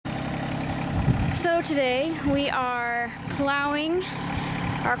So today we are plowing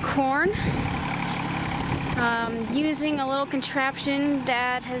our corn using a little contraption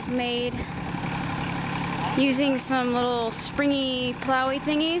Dad has made using some little springy plowy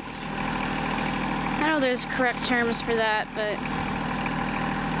thingies. I know there's correct terms for that, but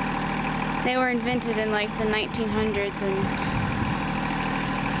they were invented in like the 1900s, and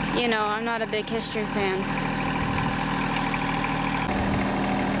you know, I'm not a big history fan.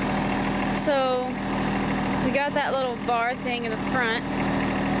 So we got that little bar thing in the front.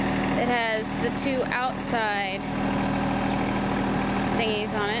 It has the two outside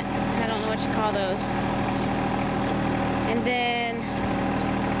thingies on it. I don't know what you call those. And then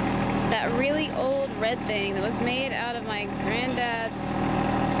that really old red thing that was made out of my granddad's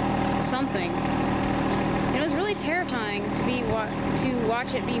something. It was really terrifying to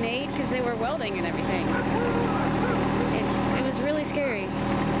watch it be made because they were welding and everything. It was really scary.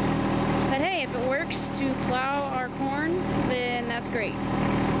 But hey, if it works to plow our corn, then that's great.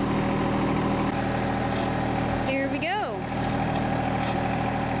 Here we go.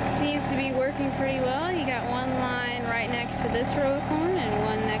 Seems to be working pretty well. You got one line right next to this row of corn and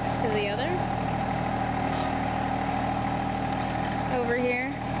one next to the other. Over here,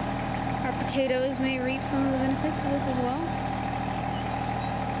 our potatoes may reap some of the benefits of this as well.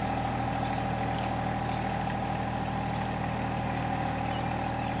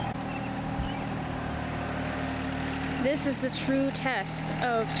 This is the true test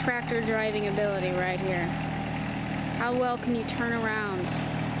of tractor driving ability right here. How well can you turn around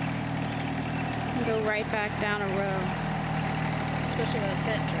and go right back down a row? Especially with a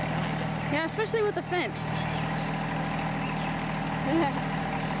fence right now. Yeah, especially with the fence.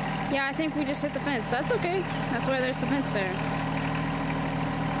 Yeah, I think we just hit the fence. That's okay. That's why there's the fence there.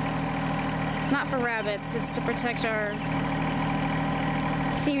 It's not for rabbits. It's to protect our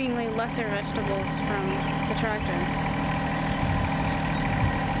seemingly lesser vegetables from the tractor.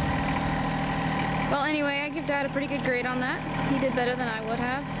 Well, anyway, I give Dad a pretty good grade on that. He did better than I would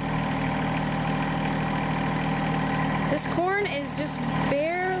have. This corn is just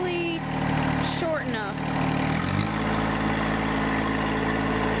barely short enough.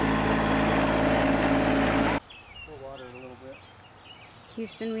 We'll water it a little bit.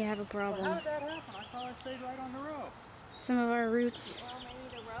 Houston, we have a problem. Well, how did that happen? I thought I stayed right on the row. Some of our roots Well, maybe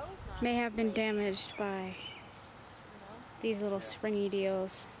the row's not. may have been damaged by these little springy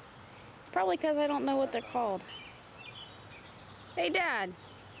deals. It's probably because I don't know what they're called. Hey, Dad,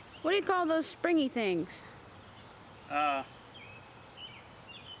 what do you call those springy things?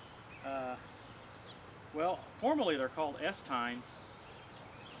 Well, formerly they're called S-tines.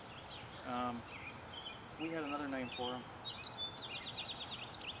 We had another name for them,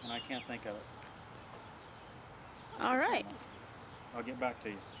 and I can't think of it. All right. I'll get back to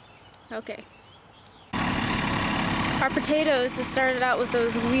you. Okay. Our potatoes that started out with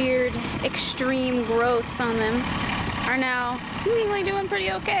those weird extreme growths on them are now seemingly doing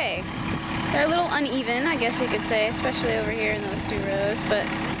pretty okay. They're a little uneven, I guess you could say, especially over here in those two rows, but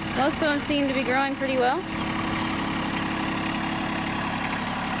most of them seem to be growing pretty well.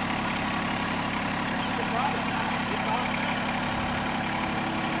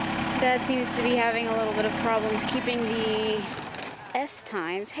 Dad seems to be having a little bit of problems keeping the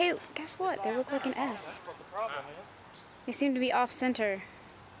S-tines. Hey, guess what? They look like an S. That's what the problem is. They seem to be off-center.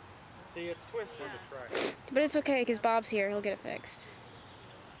 See, it's twisted. But it's okay, because Bob's here. He'll get it fixed.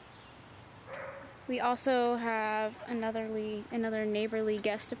 We also have another neighborly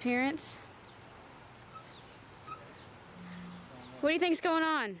guest appearance. What do you think's going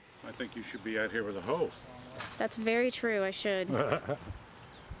on? I think you should be out here with a hoe. That's very true, I should.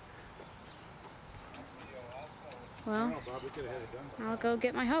 Well, I'll go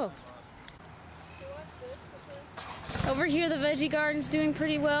get my hoe. Over here the veggie garden's doing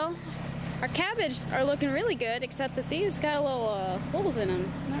pretty well. Our cabbage are looking really good, except that these got a little holes in them.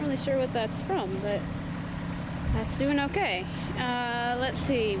 I'm not really sure what that's from, but that's doing okay. Let's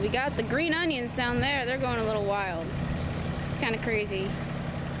see, we got the green onions down there. They're going a little wild. It's kind of crazy.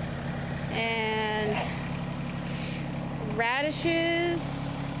 And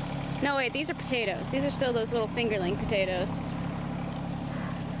radishes. No, wait, these are potatoes. These are still those little fingerling potatoes.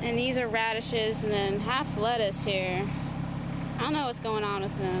 And these are radishes, and then half lettuce here. I don't know what's going on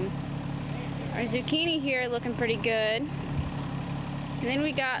with them. Our zucchini here looking pretty good. And then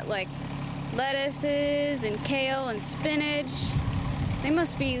we got like lettuces and kale and spinach. They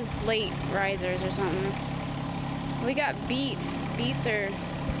must be late risers or something. We got beets. Beets are,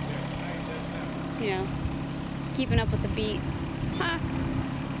 you know, keeping up with the beet. Huh.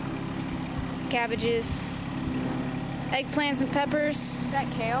 Cabbages. eggplants and peppers. Is that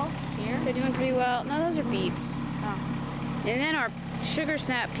kale here? They're doing pretty well. No, those are beets. Oh. And then our sugar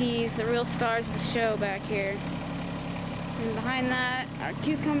snap peas, the real stars of the show back here. And behind that, our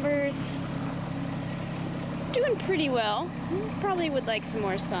cucumbers. Doing pretty well. Probably would like some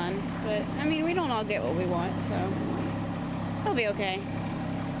more sun, but I mean, we don't all get what we want, so it'll be okay.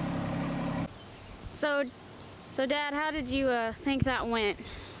 So Dad, how did you think that went?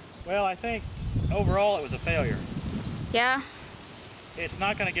 Well, I think overall it was a failure. Yeah? It's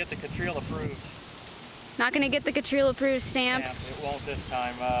not going to get the Catriel approved Not gonna get the Catriel approved stamp? It won't this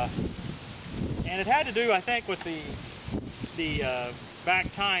time. And it had to do, I think, with the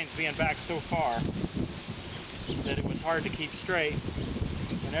back tines being back so far that it was hard to keep straight.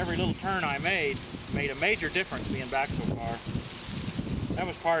 And every little turn I made a major difference being back so far. That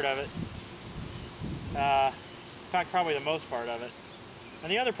was part of it. In fact, probably the most part of it.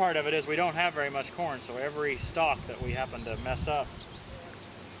 And the other part of it is we don't have very much corn, so every stalk that we happen to mess up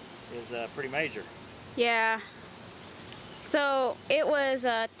is pretty major. Yeah. So it was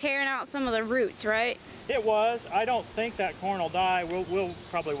tearing out some of the roots, right? It was. I don't think that corn will die. We'll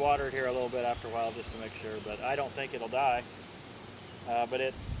probably water it here a little bit after a while just to make sure, but I don't think it'll die. But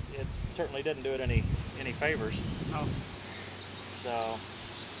it certainly didn't do it any favors. Oh. So.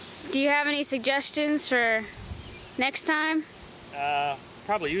 Do you have any suggestions for next time?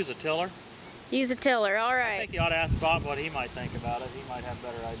 Probably use a tiller. Use a tiller, all I right. think you ought to ask Bob what he might think about it. He might have a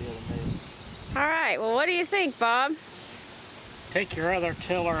better idea than me. All right, well, what do you think, Bob? Take your other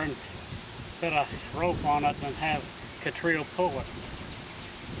tiller and put a rope on it and have Catriel pull it.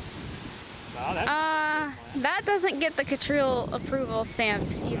 Well, that's that doesn't get the Catriel approval stamp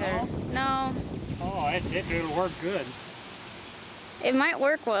either. No. Oh, it'll work good. It might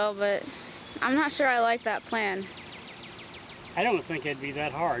work well, but I'm not sure I like that plan. I don't think it'd be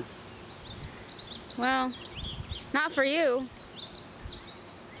that hard. Well, not for you.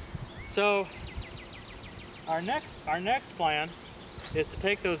 So our next plan is to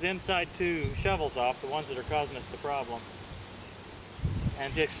take those inside two shovels off, the ones that are causing us the problem,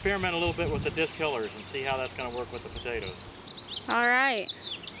 and to experiment a little bit with the disc tillers and see how that's going to work with the potatoes. All right.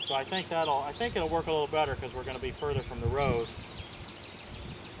 So I think it'll work a little better because we're going to be further from the rows.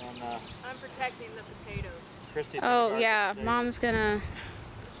 And I'm protecting the potatoes. Christy's gonna guard the Yeah, potatoes. Mom's gonna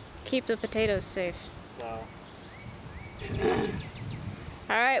keep the potatoes safe. So.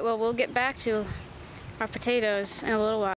 All right, well, we'll get back to our potatoes in a little while.